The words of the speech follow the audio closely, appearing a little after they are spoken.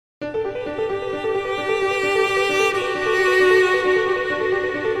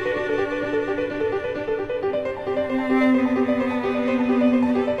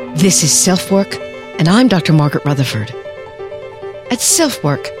This is Self-Work, and I'm Dr. Margaret Rutherford. At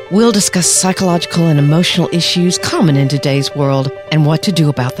Self-Work, we'll discuss psychological and emotional issues common in today's world and what to do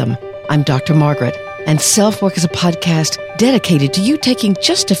about them. I'm Dr. Margaret, and Self-Work is a podcast dedicated to you taking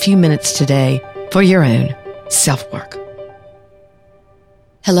just a few minutes today for your own self-work.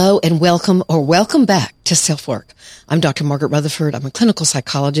 Hello and welcome back to Self-Work. I'm Dr. Margaret Rutherford. I'm a clinical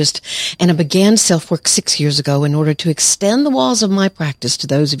psychologist, and I began Self-Work 6 years ago in order to extend the walls of my practice to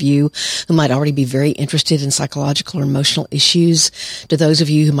those of you who might already be very interested in psychological or emotional issues, to those of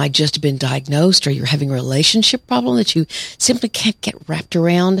you who might just have been diagnosed or you're having a relationship problem that you simply can't get wrapped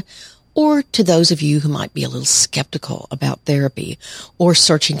around, or to those of you who might be a little skeptical about therapy or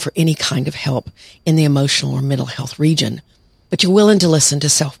searching for any kind of help in the emotional or mental health region. But you're willing to listen to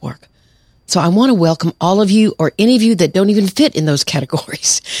Self-Work. So I want to welcome all of you, or any of you that don't even fit in those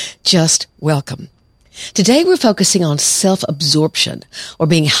categories. Just welcome. Today we're focusing on self-absorption, or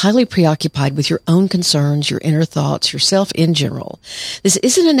being highly preoccupied with your own concerns, your inner thoughts, yourself in general. This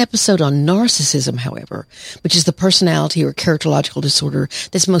isn't an episode on narcissism, however, which is the personality or characterological disorder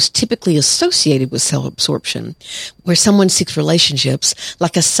that's most typically associated with self-absorption, where someone seeks relationships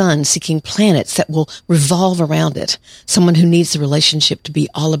like a sun seeking planets that will revolve around it, someone who needs the relationship to be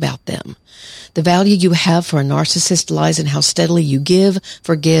all about them. The value you have for a narcissist lies in how steadily you give,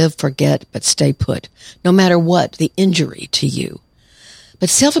 forgive, forget, but stay put, no matter what the injury to you. But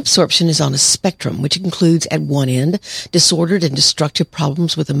self-absorption is on a spectrum, which includes at one end disordered and destructive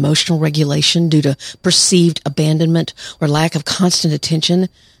problems with emotional regulation due to perceived abandonment or lack of constant attention,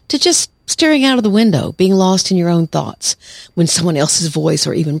 to just staring out of the window, being lost in your own thoughts when someone else's voice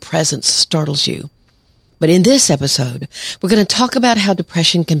or even presence startles you. But in this episode, we're going to talk about how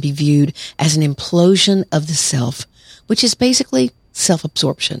depression can be viewed as an implosion of the self, which is basically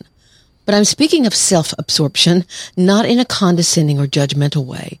self-absorption. But I'm speaking of self-absorption not in a condescending or judgmental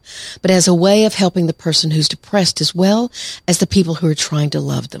way, but as a way of helping the person who's depressed as well as the people who are trying to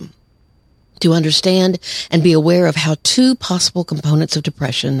love them. To understand and be aware of how two possible components of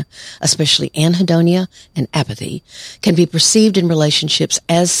depression, especially anhedonia and apathy, can be perceived in relationships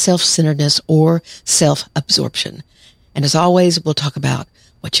as self-centeredness or self-absorption. And as always, we'll talk about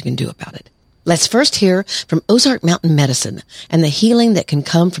what you can do about it. Let's first hear from Ozark Mountain Medicine and the healing that can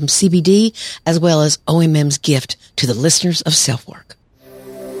come from CBD, as well as OMM's gift to the listeners of Self-Work.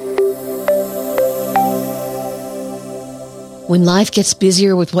 When life gets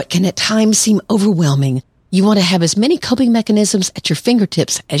busier with what can at times seem overwhelming, you want to have as many coping mechanisms at your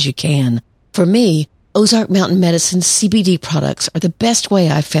fingertips as you can. For me, Ozark Mountain Medicine's CBD products are the best way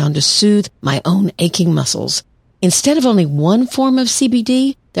I've found to soothe my own aching muscles. Instead of only one form of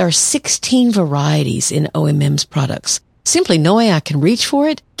CBD, there are 16 varieties in OMM's products. Simply knowing I can reach for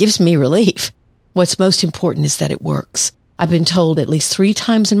it gives me relief. What's most important is that it works. I've been told at least 3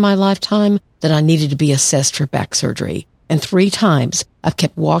 times in my lifetime that I needed to be assessed for back surgery. And 3 times I've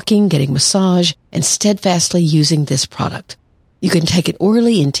kept walking, getting massage, and steadfastly using this product. You can take it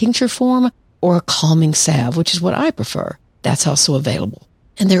orally in tincture form or a calming salve, which is what I prefer. That's also available.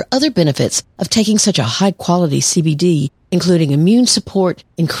 And there are other benefits of taking such a high-quality CBD, including immune support,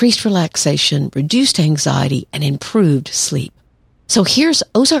 increased relaxation, reduced anxiety, and improved sleep. So here's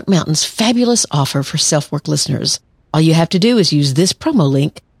Ozark Mountain's fabulous offer for Self-Work listeners. All you have to do is use this promo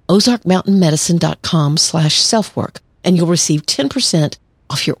link, ozarkmountainmedicine.com/selfwork. and you'll receive 10%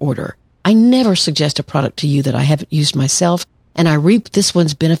 off your order. I never suggest a product to you that I haven't used myself, and I reap this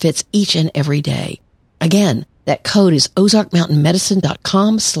one's benefits each and every day. Again, that code is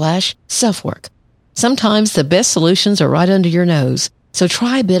ozarkmountainmedicine.com/selfwork. Sometimes the best solutions are right under your nose, so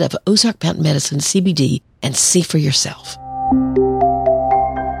try a bit of Ozark Mountain Medicine CBD and see for yourself.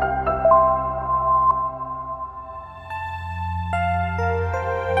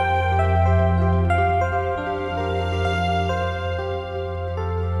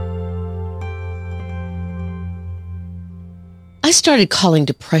 I started calling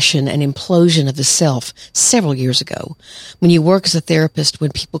depression an implosion of the self several years ago. When you work as a therapist,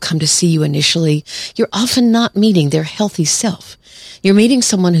 when people come to see you initially, you're often not meeting their healthy self. You're meeting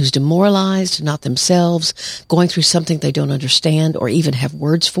someone who's demoralized, not themselves, going through something they don't understand or even have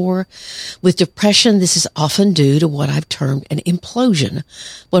words for. With depression, this is often due to what I've termed an implosion.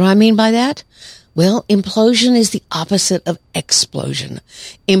 What do I mean by that? Well, implosion is the opposite of explosion.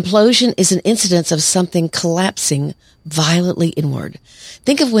 Implosion is an incidence of something collapsing violently inward.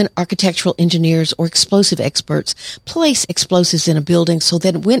 Think of when architectural engineers or explosive experts place explosives in a building so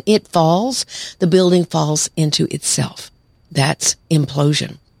that when it falls, the building falls into itself. That's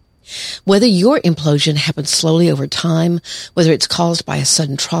implosion. Whether your implosion happens slowly over time, whether it's caused by a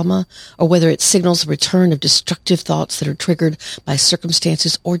sudden trauma, or whether it signals the return of destructive thoughts that are triggered by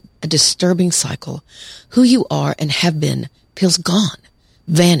circumstances or a disturbing cycle, who you are and have been feels gone,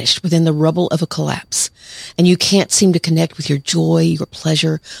 vanished within the rubble of a collapse, and you can't seem to connect with your joy, your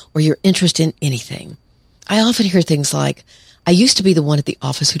pleasure, or your interest in anything. I often hear things like, I used to be the one at the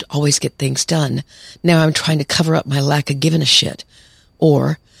office who'd always get things done. Now I'm trying to cover up my lack of giving a shit.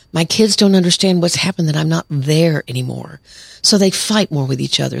 Or, my kids don't understand what's happened that I'm not there anymore. So they fight more with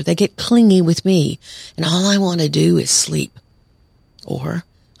each other. They get clingy with me. And all I want to do is sleep. Or,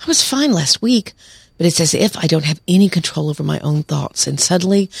 I was fine last week, but it's as if I don't have any control over my own thoughts. And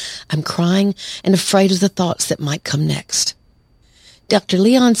suddenly I'm crying and afraid of the thoughts that might come next. Dr.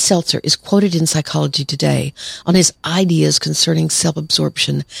 Leon Seltzer is quoted in Psychology Today on his ideas concerning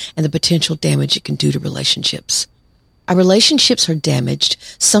self-absorption and the potential damage it can do to relationships. Our relationships are damaged,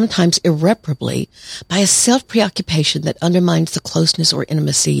 sometimes irreparably, by a self-preoccupation that undermines the closeness or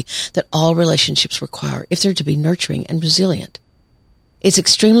intimacy that all relationships require if they're to be nurturing and resilient. It's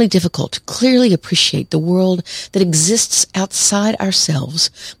extremely difficult to clearly appreciate the world that exists outside ourselves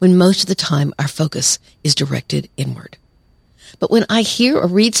when most of the time our focus is directed inward. But when I hear or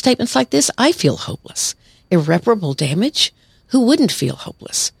read statements like this, I feel hopeless. Irreparable damage? Who wouldn't feel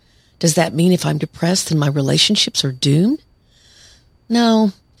hopeless? Does that mean if I'm depressed, then my relationships are doomed?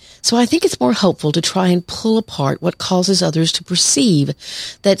 No. So I think it's more hopeful to try and pull apart what causes others to perceive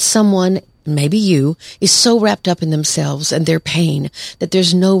that someone, maybe you, is so wrapped up in themselves and their pain that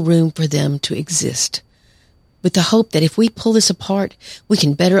there's no room for them to exist. With the hope that if we pull this apart, we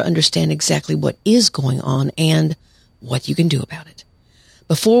can better understand exactly what is going on and what you can do about it.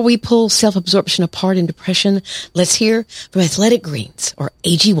 Before we pull self-absorption apart in depression, let's hear from Athletic Greens, or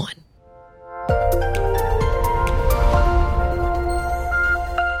AG1.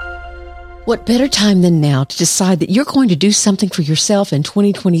 What better time than now to decide that you're going to do something for yourself in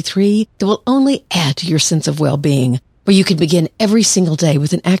 2023 that will only add to your sense of well-being, where you can begin every single day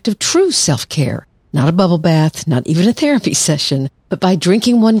with an act of true self-care, not a bubble bath, not even a therapy session, but by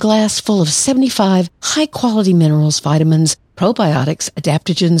drinking one glass full of 75 high-quality minerals, vitamins, probiotics,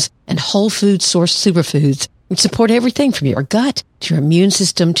 adaptogens, and whole food source superfoods, which support everything from your gut to your immune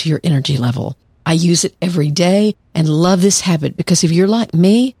system to your energy level. I use it every day and love this habit because if you're like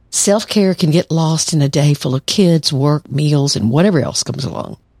me, self-care can get lost in a day full of kids, work, meals, and whatever else comes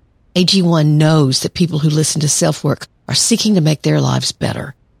along. AG1 knows that people who listen to SelfWork are seeking to make their lives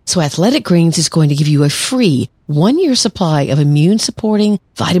better. So Athletic Greens is going to give you a free 1-year supply of immune-supporting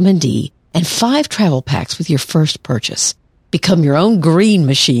vitamin D and 5 travel packs with your first purchase. Become your own green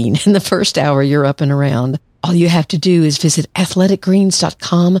machine in the first hour you're up and around. All you have to do is visit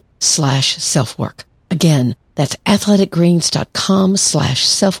athleticgreens.com/selfwork. Again, that's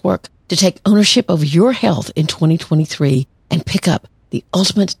athleticgreens.com/selfwork to take ownership of your health in 2023 and pick up the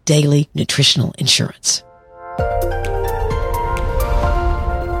ultimate daily nutritional insurance.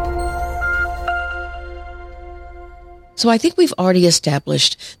 So I think we've already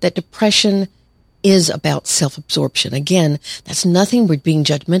established that depression is about self-absorption. Again, that's nothing we're being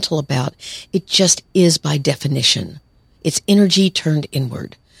judgmental about. It just is by definition. It's energy turned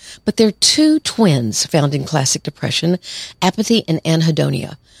inward. But there are 2 twins found in classic depression, apathy and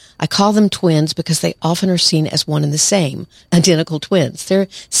anhedonia. I call them twins because they often are seen as one and the same, identical twins. They're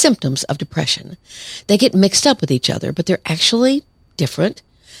symptoms of depression. They get mixed up with each other, but they're actually different.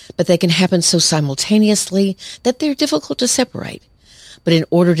 But they can happen so simultaneously that they're difficult to separate. But in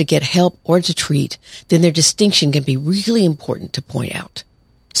order to get help or to treat, then their distinction can be really important to point out.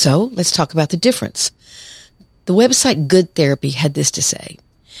 So let's talk about the difference. The website Good Therapy had this to say.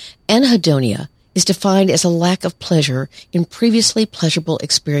 Anhedonia is defined as a lack of pleasure in previously pleasurable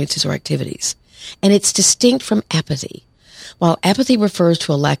experiences or activities, and it's distinct from apathy. While apathy refers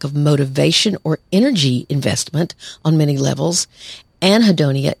to a lack of motivation or energy investment on many levels,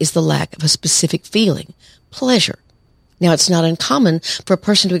 anhedonia is the lack of a specific feeling, pleasure. Now, it's not uncommon for a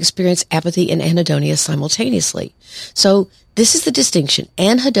person to experience apathy and anhedonia simultaneously. So this is the distinction.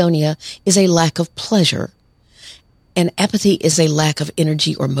 Anhedonia is a lack of pleasure, and apathy is a lack of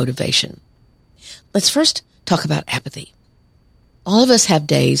energy or motivation. Let's first talk about apathy. All of us have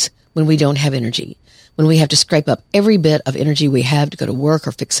days when we don't have energy, when we have to scrape up every bit of energy we have to go to work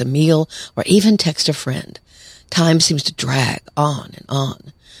or fix a meal or even text a friend. Time seems to drag on and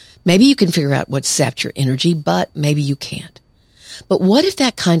on. Maybe you can figure out what sapped your energy, but maybe you can't. But what if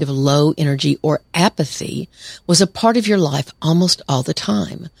that kind of low energy or apathy was a part of your life almost all the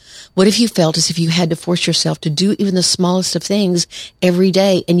time? What if you felt as if you had to force yourself to do even the smallest of things every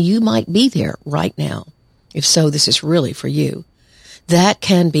day, and you might be there right now? If so, this is really for you. That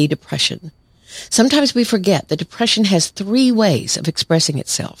can be depression. Sometimes we forget that depression has 3 ways of expressing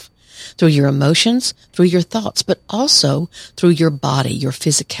itself. Through your emotions, through your thoughts, but also through your body, your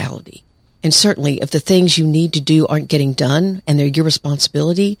physicality. And certainly if the things you need to do aren't getting done and they're your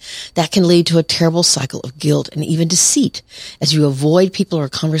responsibility, that can lead to a terrible cycle of guilt and even deceit as you avoid people or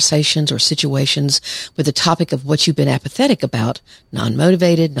conversations or situations where the topic of what you've been apathetic about,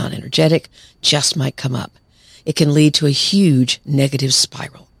 non-motivated, non-energetic, just might come up. It can lead to a huge negative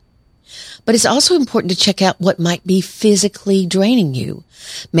spiral. But it's also important to check out what might be physically draining you.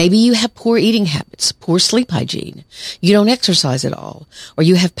 Maybe you have poor eating habits, poor sleep hygiene. You don't exercise at all, or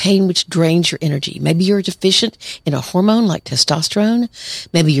you have pain which drains your energy. Maybe you're deficient in a hormone like testosterone.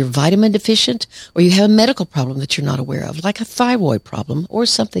 Maybe you're vitamin deficient, or you have a medical problem that you're not aware of, like a thyroid problem or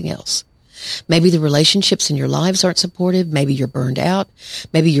something else. Maybe the relationships in your lives aren't supportive. Maybe you're burned out.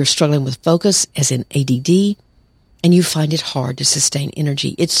 Maybe you're struggling with focus, as in ADD. And you find it hard to sustain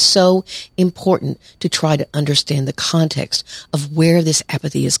energy. It's so important to try to understand the context of where this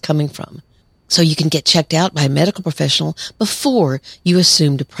apathy is coming from, so you can get checked out by a medical professional before you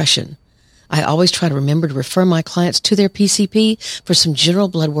assume depression. I always try to remember to refer my clients to their PCP for some general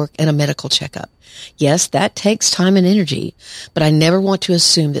blood work and a medical checkup. Yes, that takes time and energy, but I never want to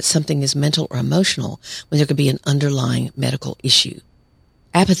assume that something is mental or emotional when there could be an underlying medical issue.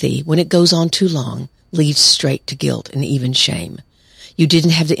 Apathy, when it goes on too long, leads straight to guilt and even shame. You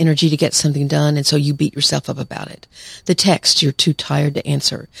didn't have the energy to get something done, and so you beat yourself up about it. The texts you're too tired to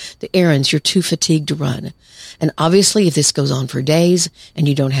answer. The errands you're too fatigued to run. And obviously, if this goes on for days and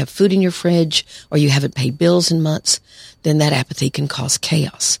you don't have food in your fridge or you haven't paid bills in months, then that apathy can cause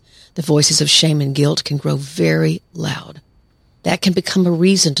chaos. The voices of shame and guilt can grow very loud. That can become a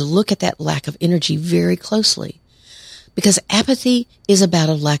reason to look at that lack of energy very closely. Because apathy is about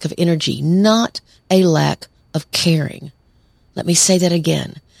a lack of energy, not a lack of caring. Let me say that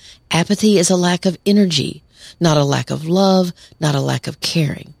again. Apathy is a lack of energy, not a lack of love, not a lack of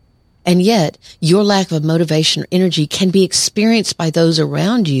caring. And yet, your lack of motivation or energy can be experienced by those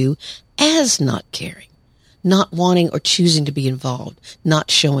around you as not caring, not wanting or choosing to be involved,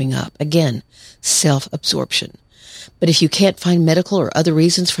 not showing up. Again, self-absorption. But if you can't find medical or other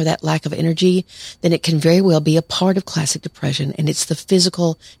reasons for that lack of energy, then it can very well be a part of classic depression, and it's the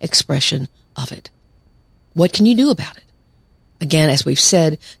physical expression of it. What can you do about it? Again, as we've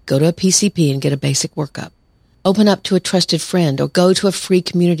said, go to a PCP and get a basic workup. Open up to a trusted friend or go to a free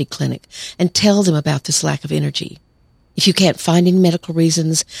community clinic and tell them about this lack of energy. If you can't find any medical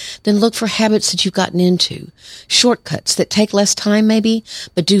reasons, then look for habits that you've gotten into, shortcuts that take less time maybe,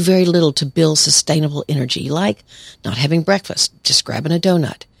 but do very little to build sustainable energy, like not having breakfast, just grabbing a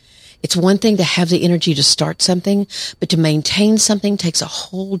donut. It's one thing to have the energy to start something, but to maintain something takes a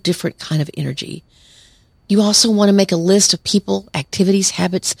whole different kind of energy. You also want to make a list of people, activities,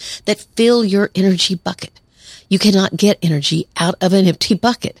 habits that fill your energy bucket. You cannot get energy out of an empty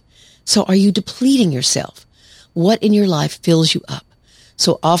bucket. So are you depleting yourself? What in your life fills you up?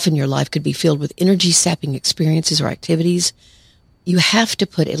 So often your life could be filled with energy-sapping experiences or activities. You have to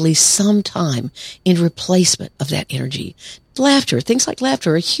put at least some time in replacement of that energy. Laughter, things like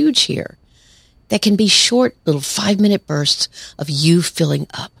laughter are huge here. That can be short little 5-minute bursts of you filling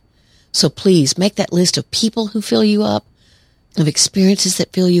up. So please make that list of people who fill you up, of experiences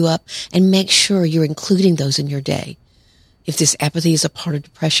that fill you up, and make sure you're including those in your day. If this apathy is a part of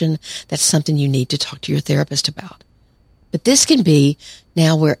depression, that's something you need to talk to your therapist about. But this can be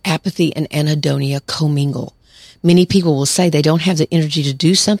now where apathy and anhedonia commingle. Many people will say they don't have the energy to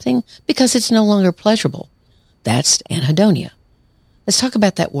do something because it's no longer pleasurable. That's anhedonia. Let's talk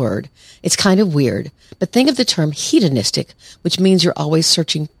about that word. It's kind of weird, but think of the term hedonistic, which means you're always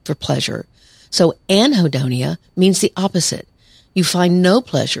searching for pleasure. So anhedonia means the opposite. You find no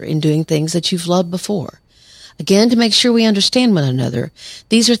pleasure in doing things that you've loved before. Again, to make sure we understand one another,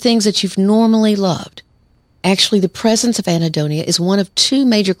 these are things that you've normally loved. Actually, the presence of anhedonia is one of 2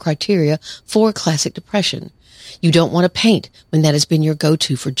 major criteria for classic depression. You don't want to paint when that has been your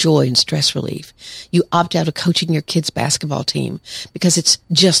go-to for joy and stress relief. You opt out of coaching your kids' basketball team because it's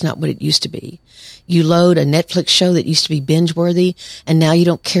just not what it used to be. You load a Netflix show that used to be binge-worthy, and now you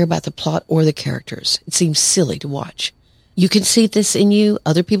don't care about the plot or the characters. It seems silly to watch. You can see this in you.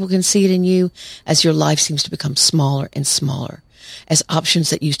 Other people can see it in you as your life seems to become smaller and smaller, as options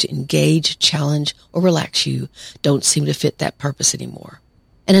that used to engage, challenge, or relax you don't seem to fit that purpose anymore.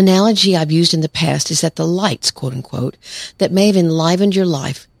 An analogy I've used in the past is that the lights, quote unquote, that may have enlivened your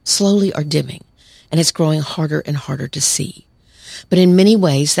life slowly are dimming, and it's growing harder and harder to see. But in many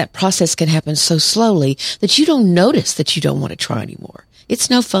ways, that process can happen so slowly that you don't notice that you don't want to try anymore. It's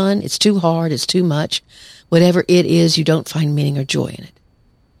no fun. It's too hard. It's too much. Whatever it is, you don't find meaning or joy in it.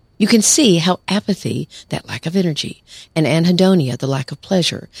 You can see how apathy, that lack of energy, and anhedonia, the lack of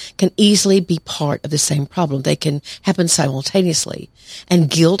pleasure, can easily be part of the same problem. They can happen simultaneously, and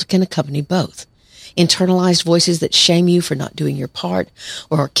guilt can accompany both. Internalized voices that shame you for not doing your part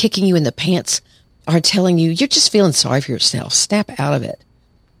or are kicking you in the pants are telling you you're just feeling sorry for yourself. Snap out of it.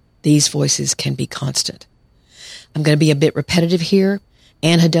 These voices can be constant. I'm going to be a bit repetitive here.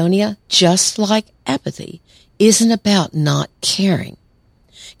 Anhedonia, just like apathy, isn't about not caring.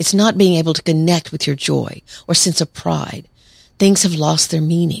 It's not being able to connect with your joy or sense of pride. Things have lost their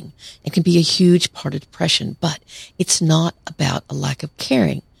meaning and can be a huge part of depression, but it's not about a lack of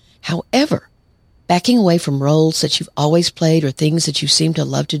caring. However, backing away from roles that you've always played or things that you seem to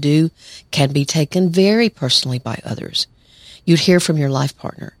love to do can be taken very personally by others. You'd hear from your life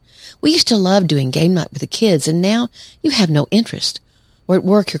partner, "We used to love doing game night with the kids, and now you have no interest." Or at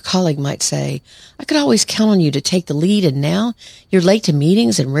work, your colleague might say, "I could always count on you to take the lead, and now you're late to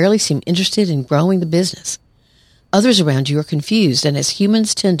meetings and rarely seem interested in growing the business." Others around you are confused, and as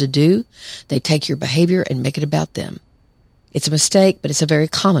humans tend to do, they take your behavior and make it about them. It's a mistake, but it's a very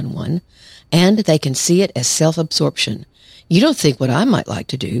common one, and they can see it as self-absorption. You don't think what I might like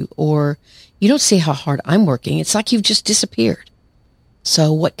to do, or you don't see how hard I'm working. It's like you've just disappeared.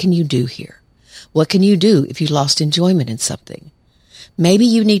 So what can you do here? What can you do if you lost enjoyment in something? Maybe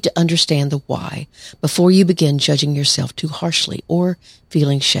you need to understand the why before you begin judging yourself too harshly or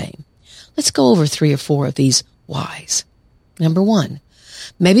feeling shame. Let's go over 3 or 4 of these whys. Number 1,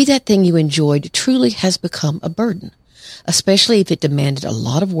 maybe that thing you enjoyed truly has become a burden, especially if it demanded a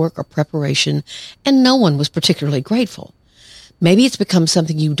lot of work or preparation and no one was particularly grateful. Maybe it's become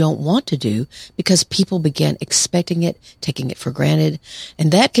something you don't want to do because people began expecting it, taking it for granted,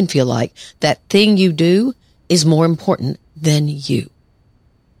 and that can feel like that thing you do is more important than you.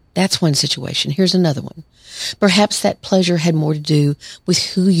 That's one situation. Here's another one. Perhaps that pleasure had more to do with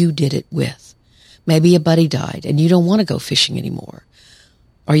who you did it with. Maybe a buddy died and you don't want to go fishing anymore.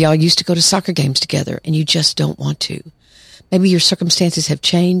 Or y'all used to go to soccer games together and you just don't want to. Maybe your circumstances have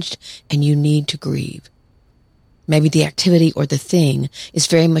changed and you need to grieve. Maybe the activity or the thing is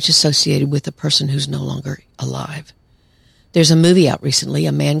very much associated with the person who's no longer alive. There's a movie out recently,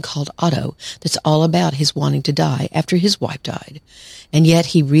 A Man Called Otto, that's all about his wanting to die after his wife died. And yet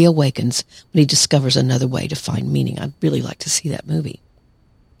he reawakens when he discovers another way to find meaning. I'd really like to see that movie.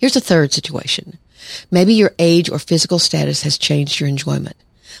 Here's a third situation. Maybe your age or physical status has changed your enjoyment.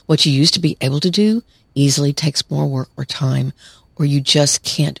 What you used to be able to do easily takes more work or time, or you just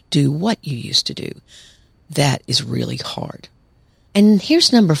can't do what you used to do. That is really hard. And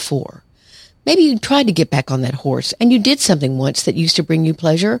here's number 4. Maybe you tried to get back on that horse and you did something once that used to bring you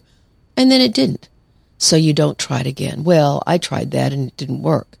pleasure and then it didn't. So you don't try it again. Well, I tried that and it didn't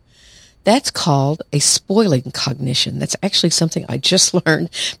work. That's called a spoiling cognition. That's actually something I just learned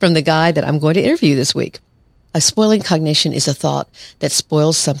from the guy that I'm going to interview this week. A spoiling cognition is a thought that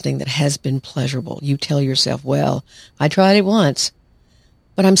spoils something that has been pleasurable. You tell yourself, well, I tried it once.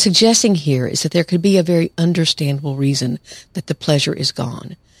 What I'm suggesting here is that there could be a very understandable reason that the pleasure is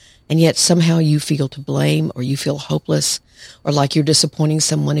gone. And yet somehow you feel to blame or you feel hopeless or like you're disappointing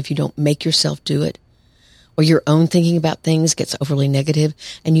someone if you don't make yourself do it. Or your own thinking about things gets overly negative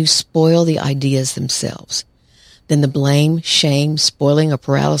and you spoil the ideas themselves. Then the blame, shame, spoiling, or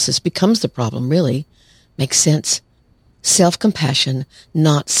paralysis becomes the problem, really. Makes sense? Self-compassion,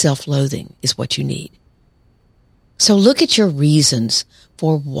 not self-loathing, is what you need. So look at your reasons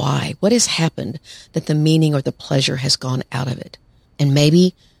for why. What has happened that the meaning or the pleasure has gone out of it? And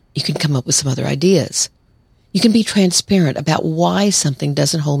maybe you can come up with some other ideas. You can be transparent about why something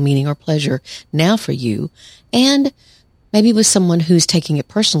doesn't hold meaning or pleasure now for you. And maybe with someone who's taking it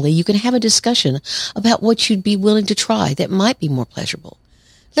personally, you can have a discussion about what you'd be willing to try that might be more pleasurable.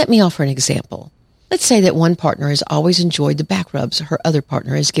 Let me offer an example. Let's say that one partner has always enjoyed the back rubs her other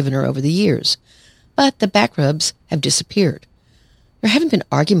partner has given her over the years, but the back rubs have disappeared. There haven't been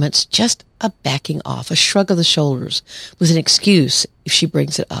arguments, just a backing off, a shrug of the shoulders with an excuse if she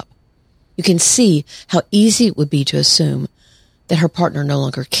brings it up. You can see how easy it would be to assume that her partner no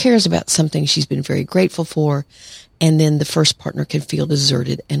longer cares about something she's been very grateful for, and then the first partner can feel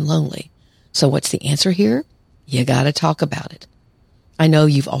deserted and lonely. So what's the answer here? You gotta talk about it. I know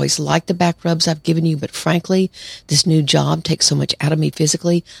you've always liked the back rubs I've given you, but frankly, this new job takes so much out of me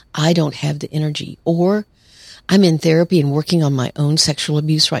physically, I don't have the energy. Or I'm in therapy and working on my own sexual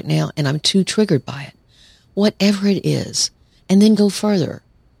abuse right now, and I'm too triggered by it. Whatever it is, and then go further.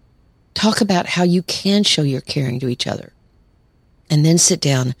 Talk about how you can show your caring to each other, and then sit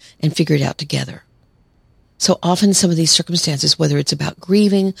down and figure it out together. So often some of these circumstances, whether it's about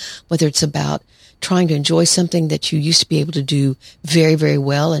grieving, whether it's about trying to enjoy something that you used to be able to do very, very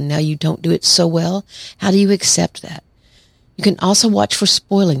well, and now you don't do it so well? How do you accept that? You can also watch for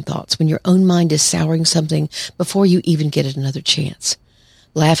spoiling thoughts when your own mind is souring something before you even get it another chance.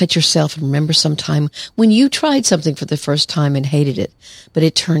 Laugh at yourself and remember some time when you tried something for the first time and hated it, but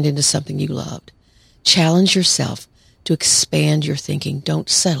it turned into something you loved. Challenge yourself to expand your thinking. Don't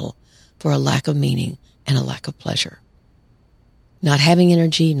settle for a lack of meaning and a lack of pleasure. Not having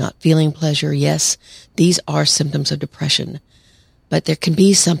energy, not feeling pleasure, yes, these are symptoms of depression, but there can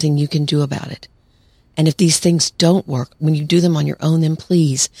be something you can do about it. And if these things don't work, when you do them on your own, then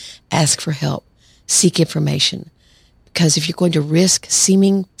please ask for help, seek information. Because if you're going to risk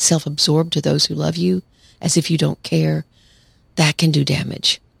seeming self-absorbed to those who love you, as if you don't care, that can do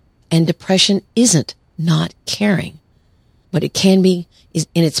damage. And depression isn't not caring. What it can be is,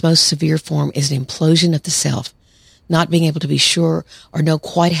 in its most severe form, is an implosion of the self, not being able to be sure or know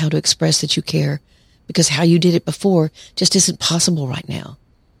quite how to express that you care, because how you did it before just isn't possible right now.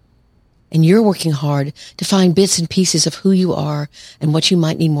 And you're working hard to find bits and pieces of who you are and what you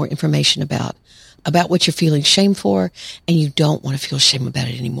might need more information about what you're feeling shame for, and you don't want to feel shame about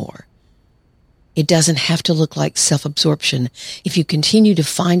it anymore. It doesn't have to look like self-absorption if you continue to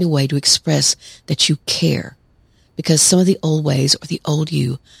find a way to express that you care, because some of the old ways or the old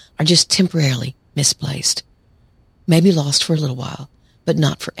you are just temporarily misplaced. Maybe lost for a little while, but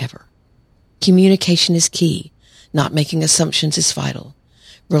not forever. Communication is key. Not making assumptions is vital.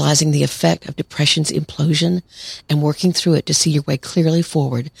 Realizing the effect of depression's implosion and working through it to see your way clearly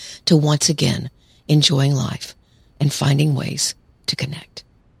forward to once again enjoying life and finding ways to connect.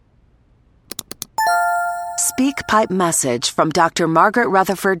 Speak Pipe message from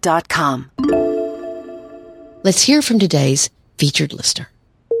drmargaretrutherford.com. Let's hear from today's featured listener.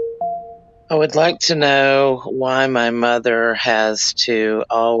 I would like to know why my mother has to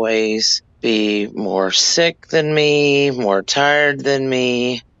always be more sick than me, more tired than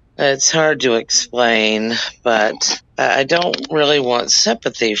me. It's hard to explain, but I don't really want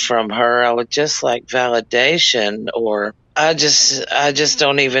sympathy from her. I would just like validation, or I just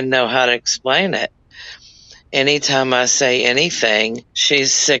don't even know how to explain it. Anytime I say anything,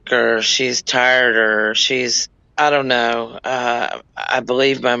 she's sicker, she's tireder, I don't know. I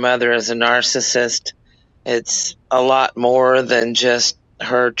believe my mother is a narcissist. It's a lot more than just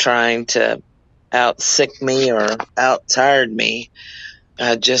her trying to out-sick me or out-tired me.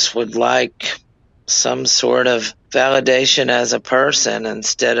 I just would like some sort of validation as a person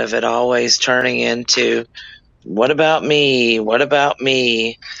instead of it always turning into, what about me? What about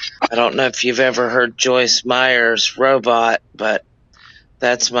me? I don't know if you've ever heard Joyce Meyer's Robot, but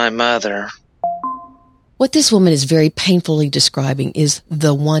that's my mother. What this woman is very painfully describing is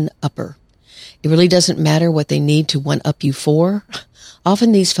the one-upper. It really doesn't matter what they need to one-up you for.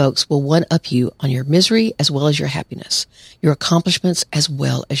 Often these folks will one-up you on your misery as well as your happiness, your accomplishments as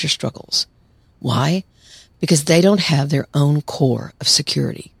well as your struggles. Why? Because they don't have their own core of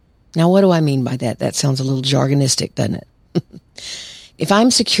security. Now, what do I mean by that? That sounds a little jargonistic, doesn't it? If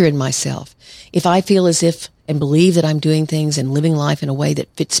I'm secure in myself, if I feel as if and believe that I'm doing things and living life in a way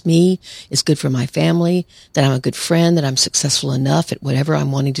that fits me, is good for my family, that I'm a good friend, that I'm successful enough at whatever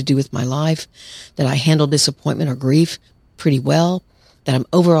I'm wanting to do with my life, that I handle disappointment or grief pretty well, that I'm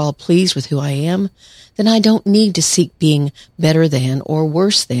overall pleased with who I am, then I don't need to seek being better than or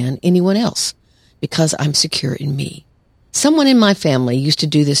worse than anyone else because I'm secure in me. Someone in my family used to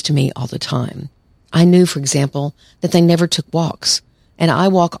do this to me all the time. I knew, for example, that they never took walks, and I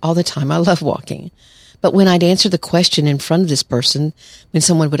walk all the time. I love walking. But when I'd answer the question in front of this person, when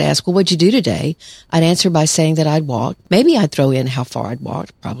someone would ask, well, what'd you do today? I'd answer by saying that I'd walked. Maybe I'd throw in how far I'd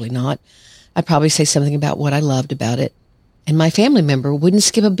walked. Probably not. I'd probably say something about what I loved about it. And my family member wouldn't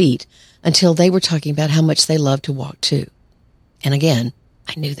skip a beat until they were talking about how much they loved to walk too. And again,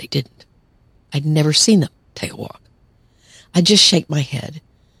 I knew they didn't. I'd never seen them take a walk. I'd just shake my head.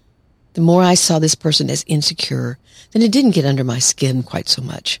 The more I saw this person as insecure, then it didn't get under my skin quite so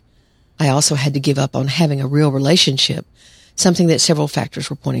much. I also had to give up on having a real relationship, something that several factors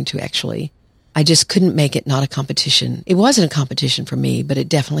were pointing to, actually. I just couldn't make it not a competition. It wasn't a competition for me, but it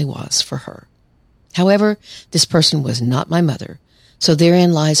definitely was for her. However, this person was not my mother, so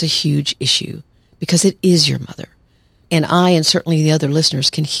therein lies a huge issue, because it is your mother. And I, and certainly the other listeners,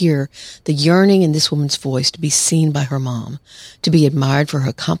 can hear the yearning in this woman's voice to be seen by her mom, to be admired for her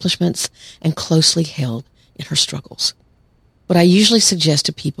accomplishments and closely held in her struggles. What I usually suggest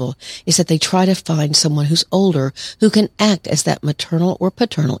to people is that they try to find someone who's older who can act as that maternal or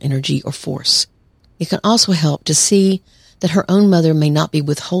paternal energy or force. It can also help to see that her own mother may not be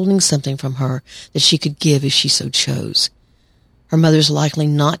withholding something from her that she could give if she so chose. Her mother's likely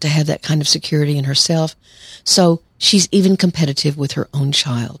not to have that kind of security in herself, so she's even competitive with her own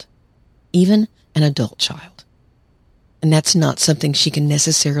child, even an adult child. And that's not something she can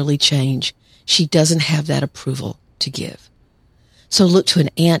necessarily change. She doesn't have that approval to give. So look to an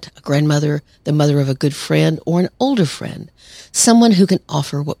aunt, a grandmother, the mother of a good friend, or an older friend, someone who can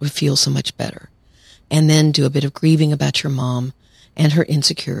offer what would feel so much better. And then do a bit of grieving about your mom and her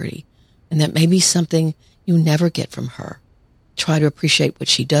insecurity. And that may be something you never get from her. Try to appreciate what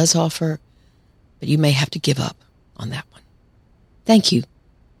she does offer, but you may have to give up on that one. Thank you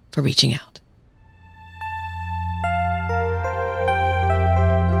for reaching out.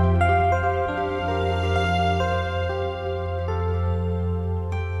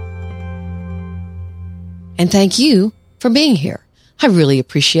 And thank you for being here. I really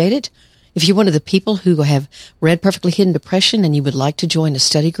appreciate it. If you're one of the people who have read Perfectly Hidden Depression and you would like to join a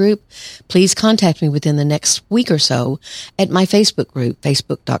study group, please contact me within the next week or so at my Facebook group,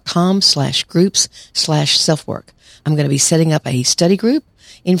 facebook.com/groups/selfwork. I'm going to be setting up a study group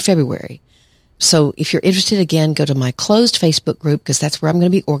in February. So if you're interested, again, go to my closed Facebook group because that's where I'm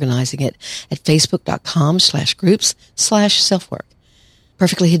going to be organizing it at facebook.com/groups/selfwork.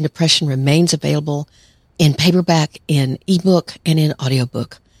 Perfectly Hidden Depression remains available in paperback, in ebook, and in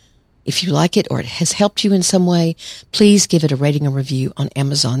audiobook. If you like it or it has helped you in some way, please give it a rating and review on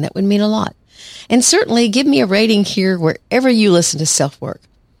Amazon. That would mean a lot. And certainly give me a rating here wherever you listen to Self-Work.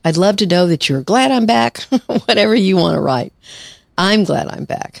 I'd love to know that you're glad I'm back, whatever you want to write. I'm glad I'm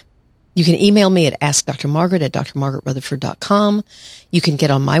back. You can email me at askdrmargaret at drmargaretrutherford.com. You can get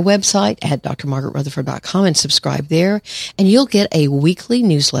on my website at drmargaretrutherford.com and subscribe there. And you'll get a weekly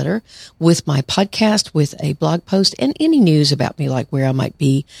newsletter with my podcast, with a blog post, and any news about me, like where I might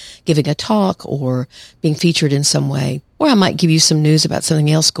be giving a talk or being featured in some way, or I might give you some news about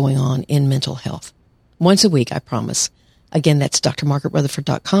something else going on in mental health. Once a week, I promise. Again, that's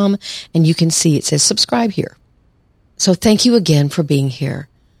drmargaretrutherford.com, and you can see it says subscribe here. So thank you again for being here.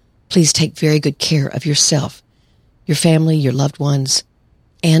 Please take very good care of yourself, your family, your loved ones,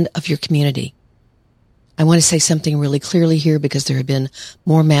 and of your community. I want to say something really clearly here because there have been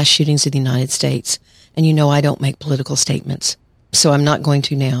more mass shootings in the United States, and you know I don't make political statements, so I'm not going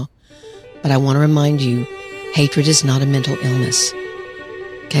to now. But I want to remind you, hatred is not a mental illness.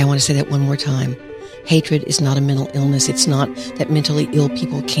 Okay, I want to say that one more time. Hatred is not a mental illness. It's not that mentally ill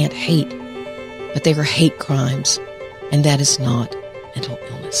people can't hate, but they are hate crimes, and that is not mental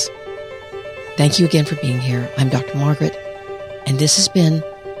illness. Thank you again for being here. I'm Dr. Margaret, and this has been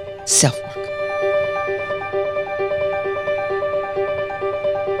Self-Work.